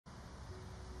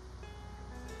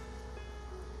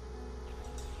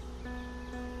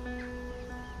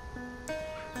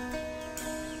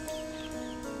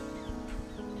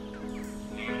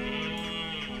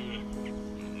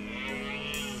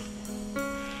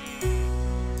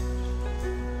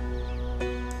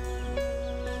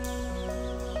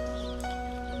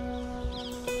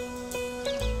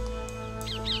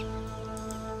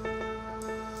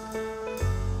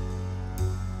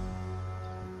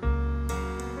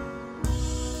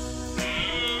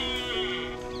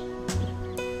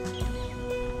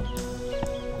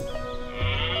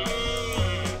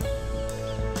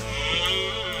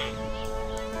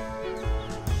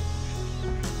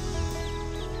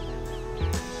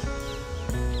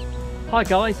Hi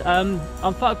guys, I'm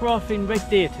photographing red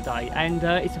deer today, and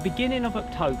it's the beginning of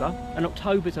October, and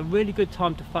October is a really good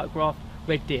time to photograph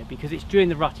red deer because it's during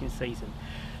the rutting season.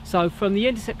 So from the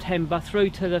end of September through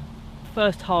to the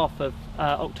first half of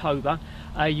October,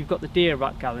 you've got the deer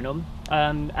rut going on,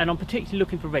 and I'm particularly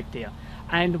looking for red deer.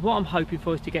 And what I'm hoping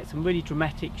for is to get some really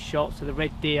dramatic shots of the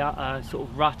red deer sort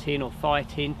of rutting or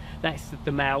fighting. That's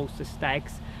the males, the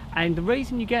stags. And the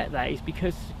reason you get that is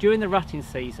because during the rutting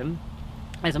season,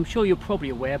 as I'm sure you're probably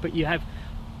aware, but you have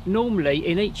normally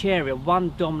in each area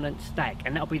one dominant stag,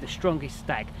 and that'll be the strongest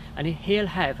stag, and he'll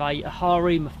have a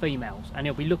harem of females, and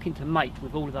he'll be looking to mate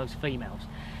with all of those females.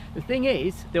 The thing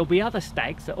is, there'll be other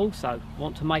stags that also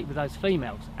want to mate with those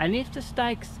females, and if the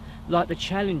stags, like the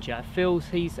challenger, feels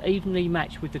he's evenly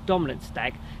matched with the dominant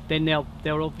stag, then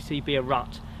there'll obviously be a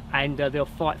rut, and they'll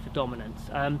fight for dominance.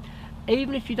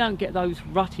 Even if you don't get those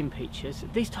rutting pictures,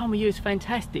 this time of year is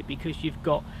fantastic because you've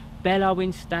got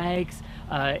bellowing stags.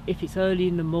 If it's early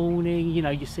in the morning, you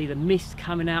know, you see the mist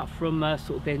coming out from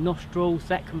sort of their nostrils.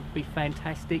 That can be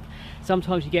fantastic.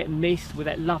 Sometimes you get mist with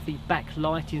that lovely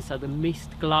backlighting, so the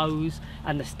mist glows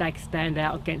and the stags stand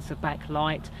out against the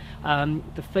backlight.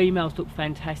 The females look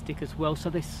fantastic as well.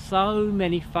 So there's so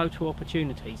many photo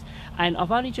opportunities, and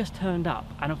I've only just turned up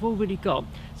and I've already got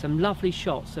some lovely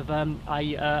shots of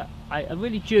a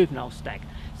really juvenile stag.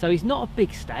 So he's not a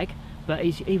big stag, but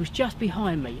he was just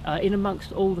behind me in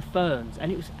amongst all the ferns,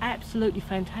 and it was absolutely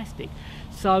fantastic.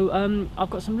 So I've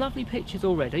got some lovely pictures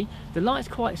already. The light's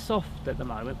quite soft at the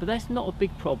moment, but that's not a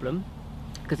big problem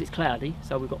because it's cloudy,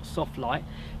 so we've got soft light,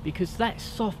 because that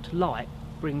soft light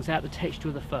brings out the texture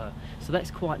of the fur, so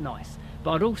that's quite nice.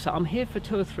 But I'm here for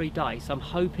 2 or 3 days, so I'm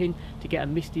hoping to get a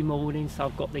misty morning, so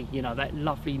I've got the, you know, that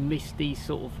lovely misty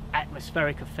sort of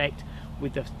atmospheric effect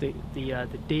with the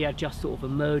deer just sort of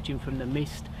emerging from the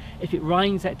mist. If it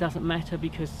rains, that doesn't matter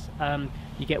because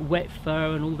you get wet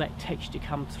fur and all that texture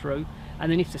comes through.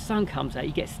 And then if the sun comes out,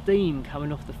 you get steam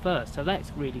coming off the fur, so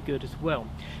that's really good as well.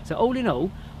 So all in all,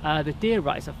 the deer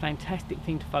rut is a fantastic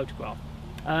thing to photograph.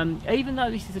 Even though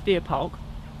this is a deer park,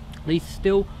 these are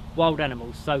still wild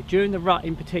animals, so during the rut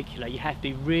in particular you have to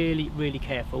be really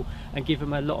careful and give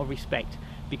them a lot of respect,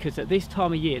 because at this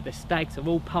time of year the stags are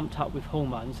all pumped up with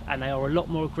hormones and they are a lot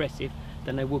more aggressive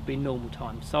than they would be in normal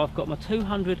times. So I've got my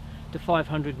 200 to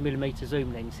 500mm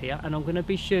zoom lens here, and I'm going to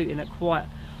be shooting at quite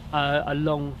a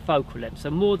long focal length, so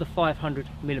more the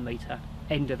 500mm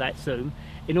end of that zoom,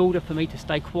 in order for me to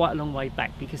stay quite a long way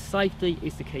back, because safety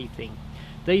is the key thing.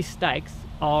 These stags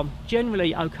are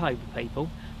generally okay with people,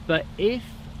 but if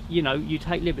you know, you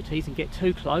take liberties and get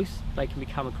too close, they can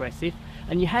become aggressive.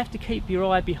 And you have to keep your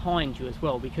eye behind you as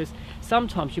well, because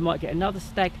sometimes you might get another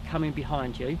stag coming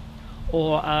behind you,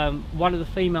 or one of the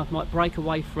females might break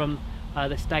away from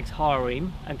the stag's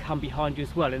harem and come behind you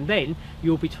as well, and then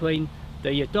you're between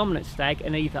the dominant stag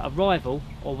and either a rival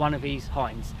or one of his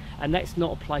hinds, and that's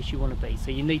not a place you want to be.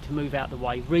 So you need to move out the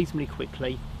way reasonably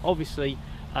quickly, obviously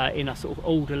in a sort of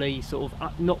orderly, sort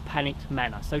of not panicked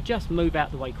manner. So just move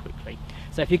out the way quickly.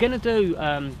 So if you're going to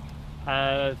do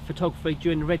photography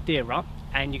during the red deer rut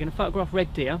and you're going to photograph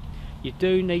red deer, you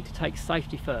do need to take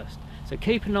safety first. So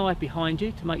keep an eye behind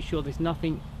you to make sure there's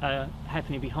nothing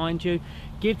happening behind you.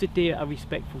 Give the deer a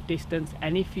respectful distance,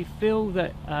 and if you feel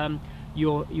that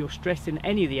you're stressing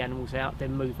any of the animals out,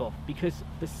 then move off, because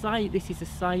this is the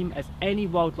same as any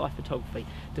wildlife photography.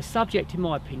 The subject, in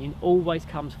my opinion, always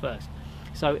comes first.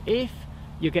 So if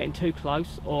you're getting too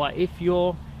close, or if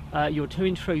you're too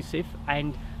intrusive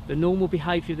and the normal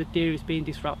behaviour of the deer is being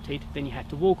disrupted, then you have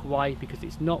to walk away, because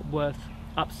it's not worth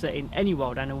upsetting any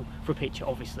wild animal for a picture,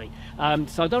 obviously.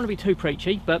 So I don't want to be too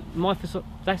preachy, but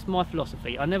that's my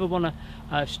philosophy. I never want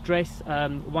to stress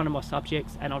one of my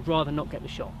subjects, and I'd rather not get the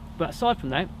shot. But aside from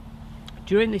that,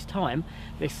 during this time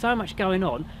there's so much going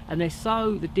on, and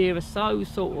the deer are so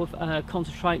sort of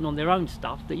concentrating on their own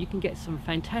stuff, that you can get some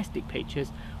fantastic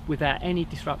pictures without any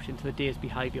disruption to the deer's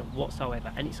behaviour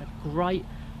whatsoever. And it's a great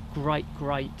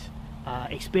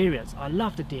experience. I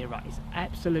love the deer rut. It's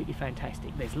absolutely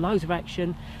fantastic. There's loads of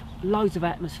action, loads of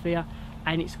atmosphere,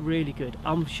 and it's really good.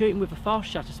 I'm shooting with a fast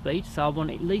shutter speed, so I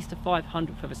want at least a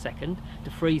 500th of a second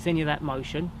to freeze any of that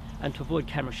motion and to avoid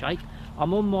camera shake.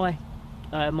 I'm on my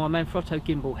Manfrotto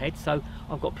gimbal head, so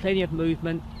I've got plenty of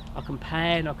movement. I can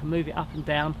pan, I can move it up and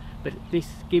down, but this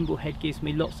gimbal head gives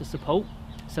me lots of support,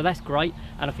 so that's great,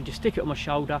 and I can just stick it on my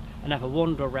shoulder and have a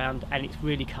wander around, and it's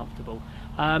really comfortable.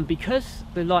 Because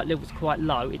the light level is quite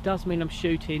low, it does mean I'm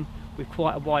shooting with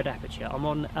quite a wide aperture. I'm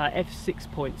on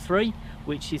f6.3,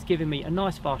 which is giving me a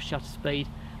nice fast shutter speed,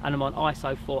 and I'm on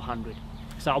ISO 400.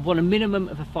 So I want a minimum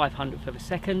of a 500th of a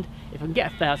second. If I can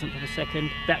get a 1000th of a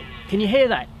second, can you hear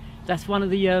that? That's one of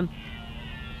the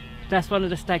that's one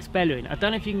of the stags bellowing. I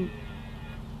don't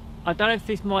know if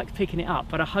this mic's picking it up,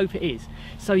 but I hope it is.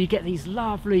 So you get these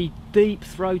lovely deep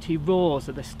throaty roars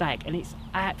of the stag, and it's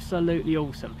absolutely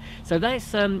awesome. So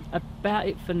that's about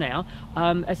it for now.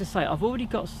 As I say, I've already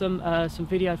got some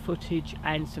video footage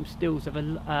and some stills of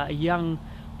a young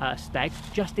stag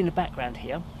just in the background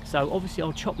here. So obviously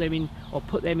I'll chop them in, or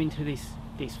put them into this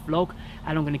vlog,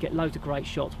 and I'm going to get loads of great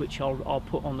shots which I'll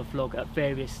put on the vlog at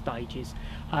various stages.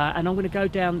 And I'm going to go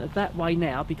down that way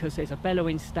now because there's a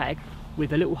bellowing stag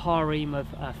with a little harem of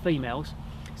females,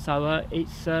 so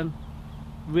it's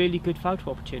really good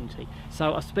photo opportunity.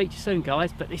 So I'll speak to you soon,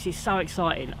 guys, but this is so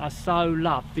exciting. I so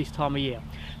love this time of year.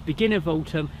 Beginning of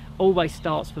autumn always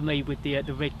starts for me with the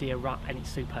Red Deer Rut, and it's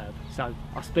superb. So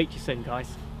I'll speak to you soon, guys.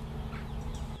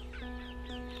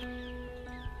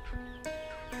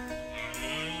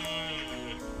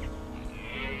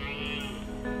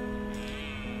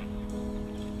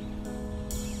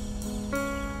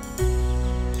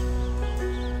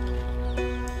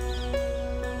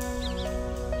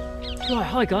 Right,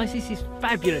 hi guys, this is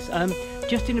fabulous.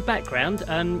 Just in the background,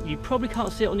 you probably can't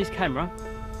see it on this camera,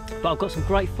 but I've got some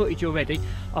great footage already.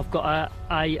 I've got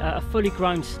a fully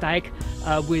grown stag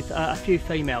with a few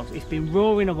females. It's been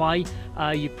roaring away.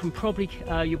 You'll probably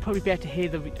be able to hear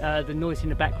the noise in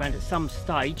the background at some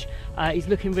stage. He's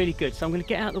looking really good, so I'm going to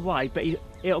get out of the way, but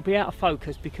it'll be out of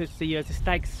focus because the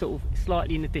stag's sort of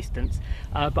slightly in the distance.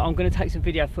 But I'm going to take some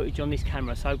video footage on this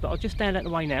camera, but I'll just stand out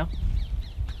of the way now.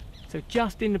 So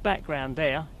just in the background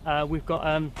there, we've got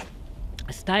a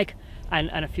stag and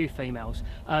a few females.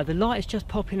 The light is just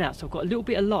popping out, so I've got a little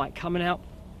bit of light coming out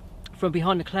from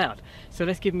behind the cloud, so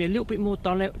that's giving me a little bit more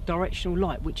directional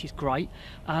light, which is great.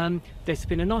 There's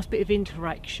been a nice bit of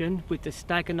interaction with the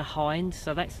stag and the hinds,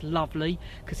 so that's lovely,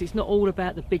 because it's not all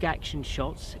about the big action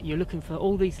shots. You're looking for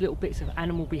all these little bits of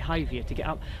animal behaviour to get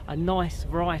up a nice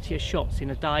variety of shots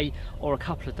in a day or a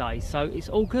couple of days, so it's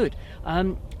all good.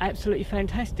 Absolutely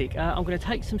fantastic. I'm going to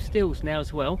take some stills now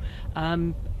as well,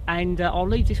 and I'll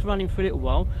leave this running for a little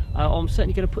while. I'm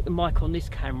certainly going to put the mic on this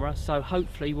camera, so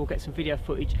hopefully we'll get some video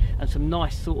footage and some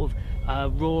nice sort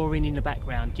of roaring in the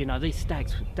background. You know, these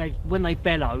stags, when they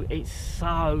bellow, it's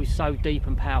so deep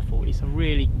and powerful. It's a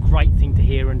really great thing to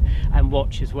hear and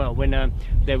watch as well when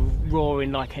they're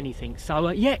roaring like anything. So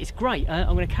yeah, it's great.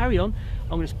 I'm going to carry on.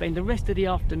 I'm going to spend the rest of the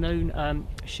afternoon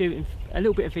shooting a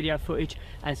little bit of video footage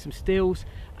and some stills,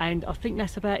 and I think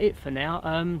that's about it for now.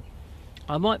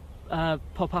 I might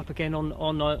pop up again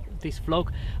on this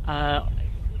vlog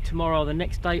tomorrow or the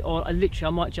next day, or literally I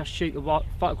might just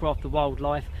photograph the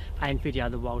wildlife and video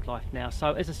the wildlife now.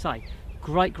 So as I say,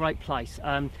 great place.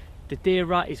 The Deer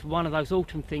Rut is one of those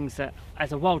autumn things that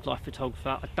as a wildlife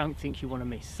photographer I don't think you want to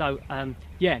miss. So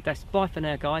yeah, that's bye for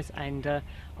now, guys, and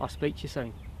I'll speak to you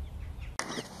soon.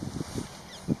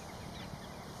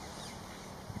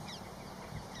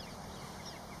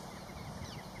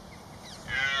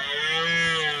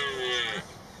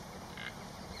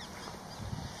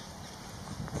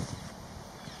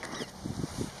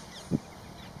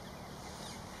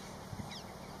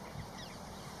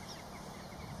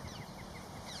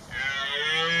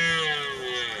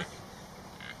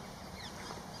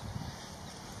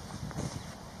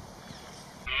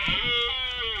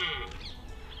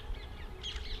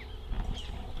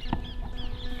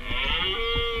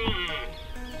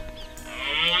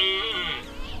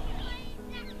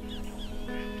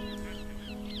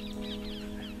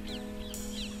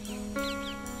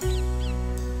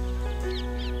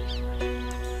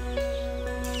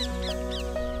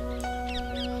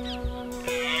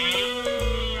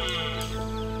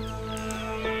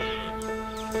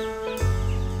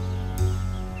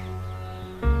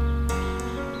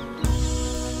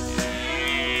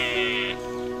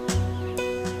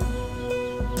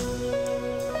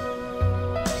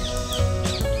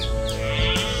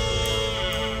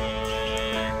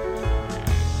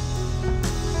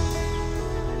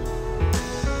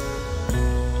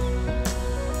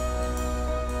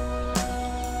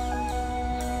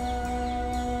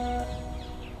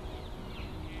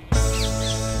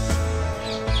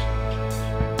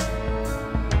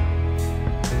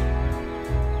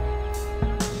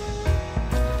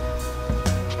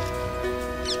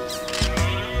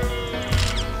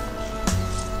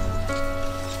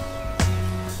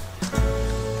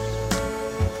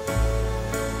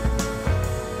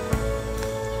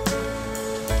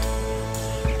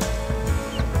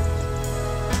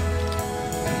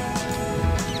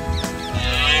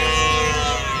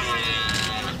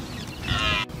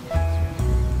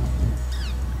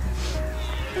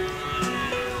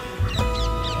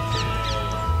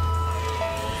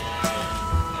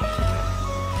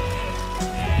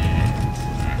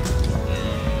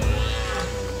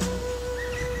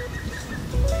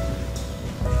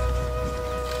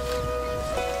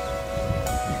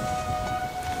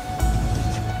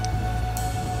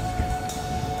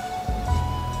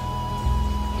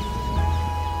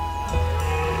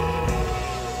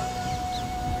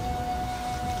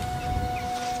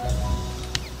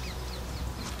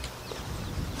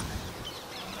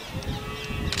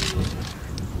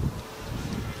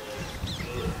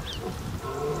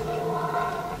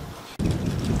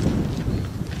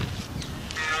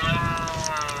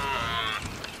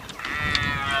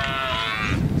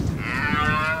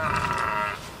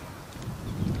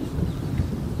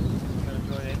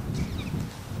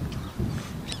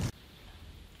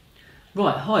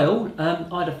 Right, hi all.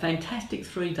 I had a fantastic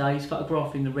 3 days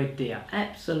photographing the red deer,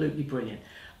 absolutely brilliant.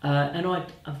 And I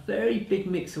had a very big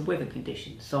mix of weather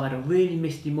conditions. So I had a really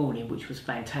misty morning, which was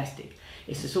fantastic.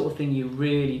 It's the sort of thing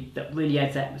that really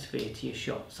adds atmosphere to your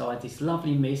shot. So I had this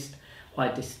lovely mist. I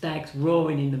had the stags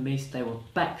roaring in the mist. They were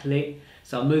backlit.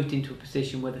 So I moved into a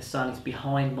position where the sun is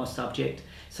behind my subject.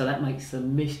 So that makes the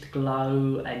mist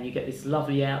glow, and you get this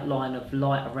lovely outline of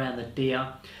light around the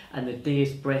deer, and the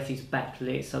deer's breath is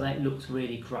backlit, so that looks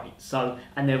really great. So,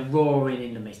 and they're roaring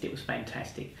in the mist. It was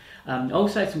fantastic. I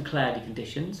also had some cloudy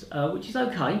conditions, which is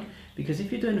okay, because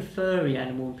if you're doing a furry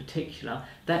animal in particular,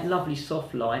 that lovely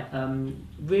soft light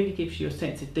really gives you a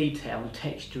sense of detail and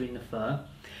texture in the fur.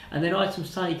 And then I had some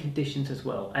sunny conditions as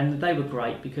well, and they were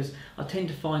great because I tend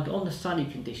to find on the sunny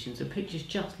conditions the pictures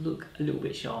just look a little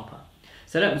bit sharper.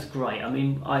 So that was great. I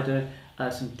mean, I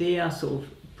had some deer sort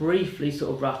of briefly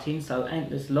sort of rutting, so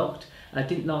antlers locked.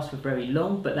 Didn't last for very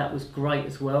long, but that was great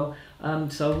as well.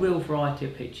 So a real variety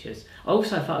of pictures. I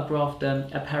also photographed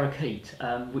a parakeet,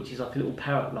 which is like a little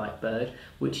parrot-like bird,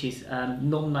 which is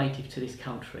non-native to this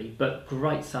country, but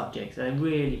great subjects. They're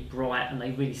really bright and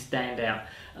they really stand out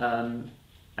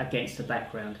against the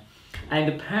background. And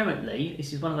apparently,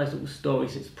 this is one of those little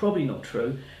stories that's probably not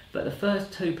true, but the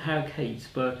first 2 parakeets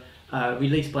were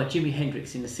released by Jimi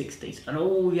Hendrix in the 60s, and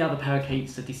all the other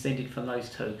parakeets are descended from those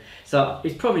 2. So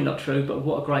it's probably not true, but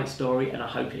what a great story, and I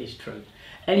hope it is true.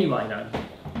 Anyway though,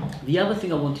 the other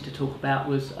thing I wanted to talk about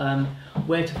was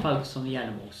where to focus on the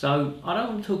animal. So I don't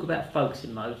want to talk about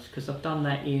focusing modes because I've done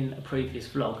that in a previous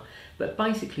vlog, but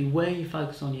basically where you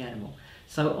focus on the animal.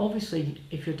 So obviously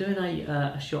if you're doing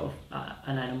a shot of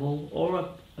an animal, or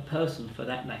a person for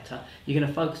that matter, you're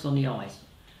going to focus on the eyes.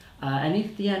 And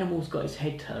if the animal's got its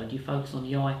head turned, you focus on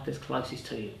the eye that's closest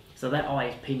to you. So that eye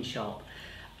is pin sharp.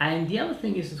 And the other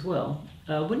thing is as well,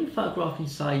 when you're photographing,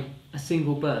 say, a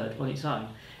single bird on its own,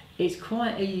 it's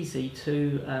quite easy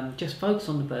to just focus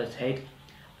on the bird's head,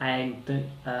 and the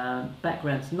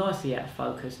background's nicely out of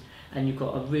focus, and you've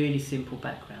got a really simple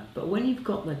background. But when you've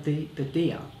got the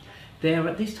deer, they're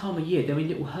at this time of year, they're in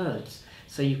little herds.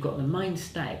 So you've got the main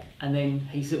stag and then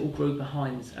his little group of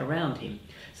hinds around him.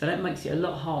 So that makes it a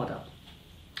lot harder.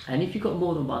 And if you've got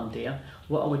more than one deer,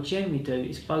 what I would generally do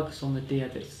is focus on the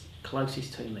deer that's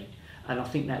closest to me. And I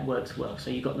think that works well. So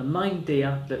you've got the main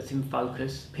deer that's in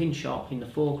focus, pin sharp in the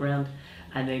foreground,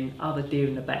 and then other deer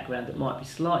in the background that might be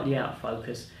slightly out of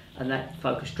focus, and that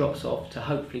focus drops off to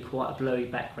hopefully quite a blurry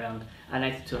background and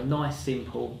adds to a nice,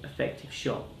 simple, effective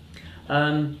shot.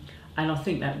 And I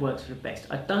think that works for the best.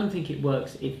 I don't think it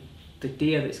works if the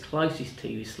deer that's closest to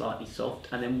you is slightly soft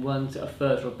and then ones that are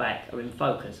further back are in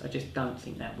focus. I just don't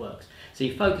think that works. So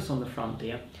you focus on the front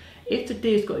deer. If the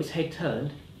deer's got his head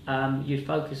turned, you'd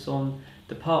focus on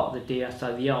the part of the deer,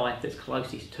 so the eye that's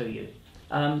closest to you.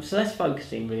 So that's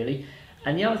focusing really.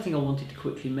 And the other thing I wanted to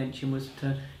quickly mention was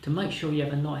to make sure you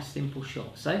have a nice simple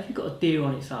shot. So if you've got a deer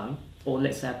on its own, or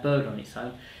let's say a bird on its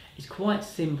own, it's quite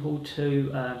simple to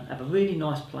have a really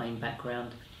nice plain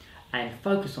background and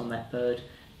focus on that bird,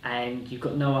 and you've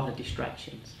got no other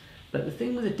distractions. But the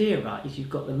thing with a deer rut is you've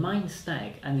got the main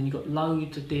stag and then you've got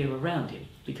loads of deer around him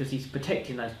because he's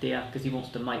protecting those deer because he wants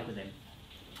to mate with them,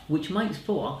 which makes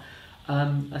for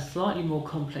a slightly more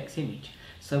complex image.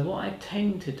 So what I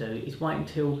tend to do is wait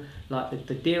until like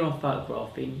the deer I'm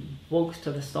photographing walks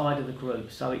to the side of the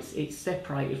group, so it's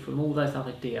separated from all those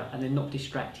other deer and they're not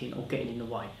distracting or getting in the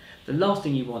way. The last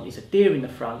thing you want is a deer in the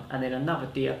front and then another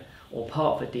deer or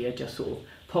part of a deer just sort of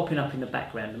popping up in the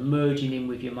background and merging in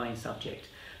with your main subject.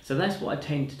 So that's what I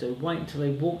tend to do, wait until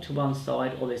they walk to one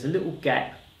side or there's a little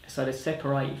gap so they're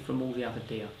separated from all the other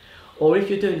deer. Or if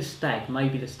you're doing a stag,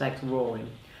 maybe the stag's roaring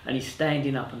and he's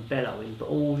standing up and bellowing, but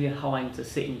all the hinds are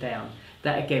sitting down.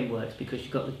 That again works because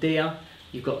you've got the deer,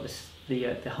 you've got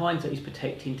the hinds that he's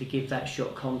protecting to give that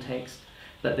shot context,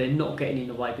 but they're not getting in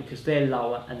the way because they're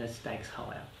lower and the stag's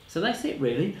higher. So that's it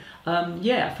really.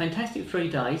 Yeah, fantastic 3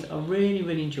 days. I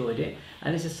really enjoyed it.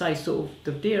 And as I say, sort of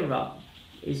the deer rut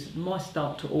is my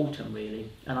start to autumn really,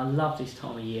 and I love this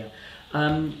time of year.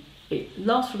 It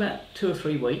lasts for about 2 or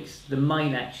 3 weeks, the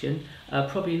main action,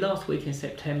 probably last week in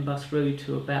September through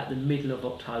to about the middle of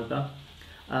October,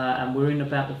 and we're in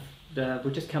about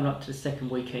we're just coming up to the second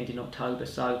weekend in October,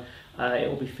 so it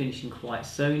will be finishing quite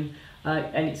soon,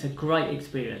 and it's a great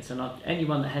experience. And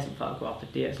anyone that hasn't photographed a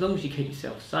deer, as long as you keep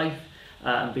yourself safe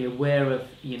and be aware of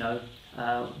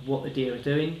what the deer are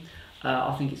doing,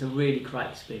 I think it's a really great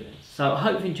experience. So I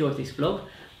hope you enjoyed this vlog.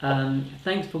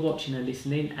 Thanks for watching and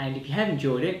listening, and if you have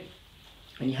enjoyed it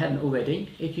and you haven't already,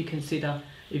 if you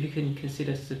can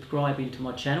consider subscribing to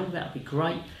my channel, that would be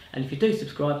great. And if you do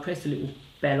subscribe, press the little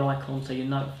bell icon so you're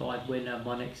notified when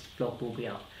my next vlog will be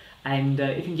up. And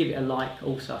if you can give it a like,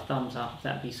 also a thumbs up,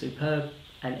 that'd be superb.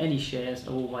 And any shares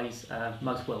are always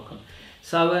most welcome.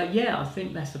 So yeah, I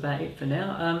think that's about it for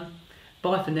now.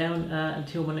 Bye for now, and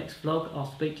until my next vlog,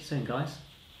 I'll speak to you soon, guys.